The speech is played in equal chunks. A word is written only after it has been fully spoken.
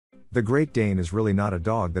The Great Dane is really not a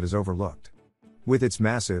dog that is overlooked. With its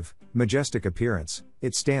massive, majestic appearance,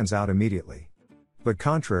 it stands out immediately. But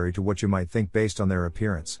contrary to what you might think based on their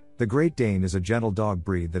appearance, the Great Dane is a gentle dog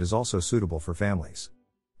breed that is also suitable for families.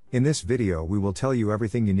 In this video we will tell you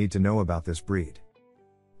everything you need to know about this breed.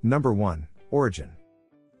 Number 1. Origin.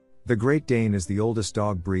 The Great Dane is the oldest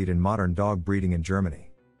dog breed in modern dog breeding in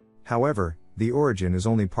Germany. However, the origin is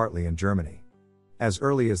only partly in Germany. As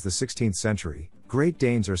early as the 16th century, Great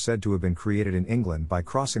Danes are said to have been created in England by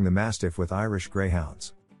crossing the Mastiff with Irish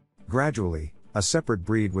Greyhounds. Gradually, a separate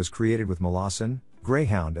breed was created with Molossin,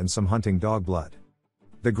 Greyhound and some hunting dog blood.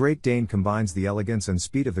 The Great Dane combines the elegance and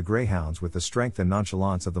speed of the Greyhounds with the strength and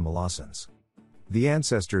nonchalance of the Molossins. The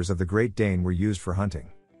ancestors of the Great Dane were used for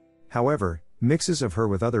hunting. However, mixes of her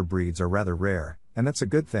with other breeds are rather rare, and that's a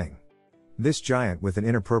good thing. This giant with an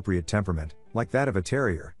inappropriate temperament, like that of a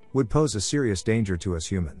terrier, would pose a serious danger to us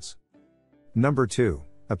humans. Number 2.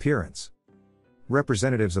 Appearance.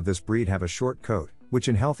 Representatives of this breed have a short coat, which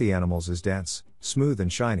in healthy animals is dense, smooth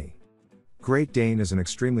and shiny. Great Dane is an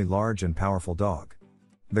extremely large and powerful dog.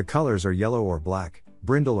 The colors are yellow or black,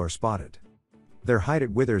 brindle or spotted. Their height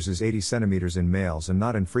at withers is 80 cm in males and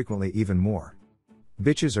not infrequently even more.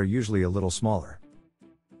 Bitches are usually a little smaller.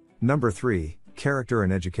 Number 3. Character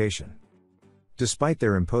and education. Despite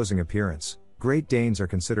their imposing appearance, Great Danes are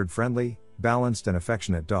considered friendly, balanced and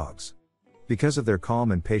affectionate dogs. Because of their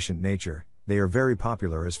calm and patient nature, they are very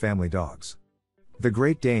popular as family dogs. The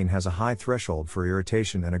Great Dane has a high threshold for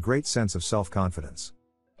irritation and a great sense of self-confidence.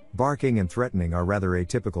 Barking and threatening are rather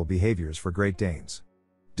atypical behaviors for Great Danes.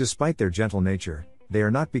 Despite their gentle nature, they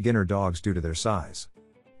are not beginner dogs due to their size.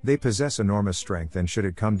 They possess enormous strength and should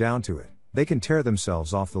it come down to it, they can tear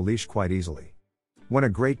themselves off the leash quite easily. When a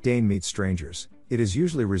Great Dane meets strangers, it is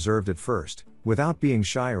usually reserved at first, without being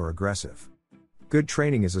shy or aggressive. Good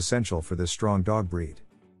training is essential for this strong dog breed.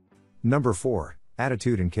 Number 4.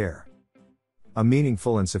 Attitude and care. A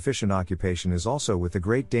meaningful and sufficient occupation is also with the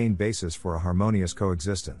Great Dane basis for a harmonious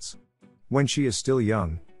coexistence. When she is still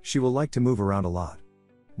young, she will like to move around a lot.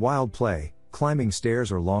 Wild play, climbing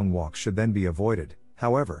stairs or long walks should then be avoided,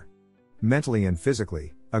 however. Mentally and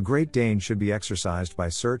physically, a Great Dane should be exercised by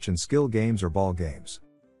search and skill games or ball games.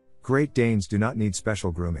 Great Danes do not need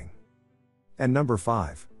special grooming. And number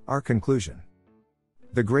 5, our conclusion.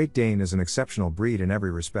 The Great Dane is an exceptional breed in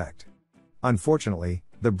every respect. Unfortunately,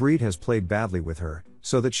 the breed has played badly with her,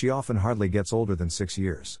 so that she often hardly gets older than 6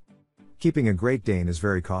 years. Keeping a Great Dane is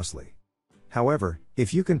very costly. However,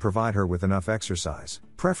 if you can provide her with enough exercise,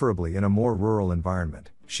 preferably in a more rural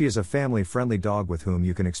environment, she is a family-friendly dog with whom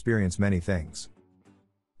you can experience many things.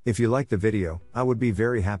 If you liked the video, I would be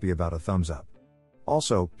very happy about a thumbs up.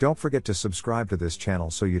 Also, don't forget to subscribe to this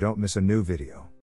channel so you don't miss a new video.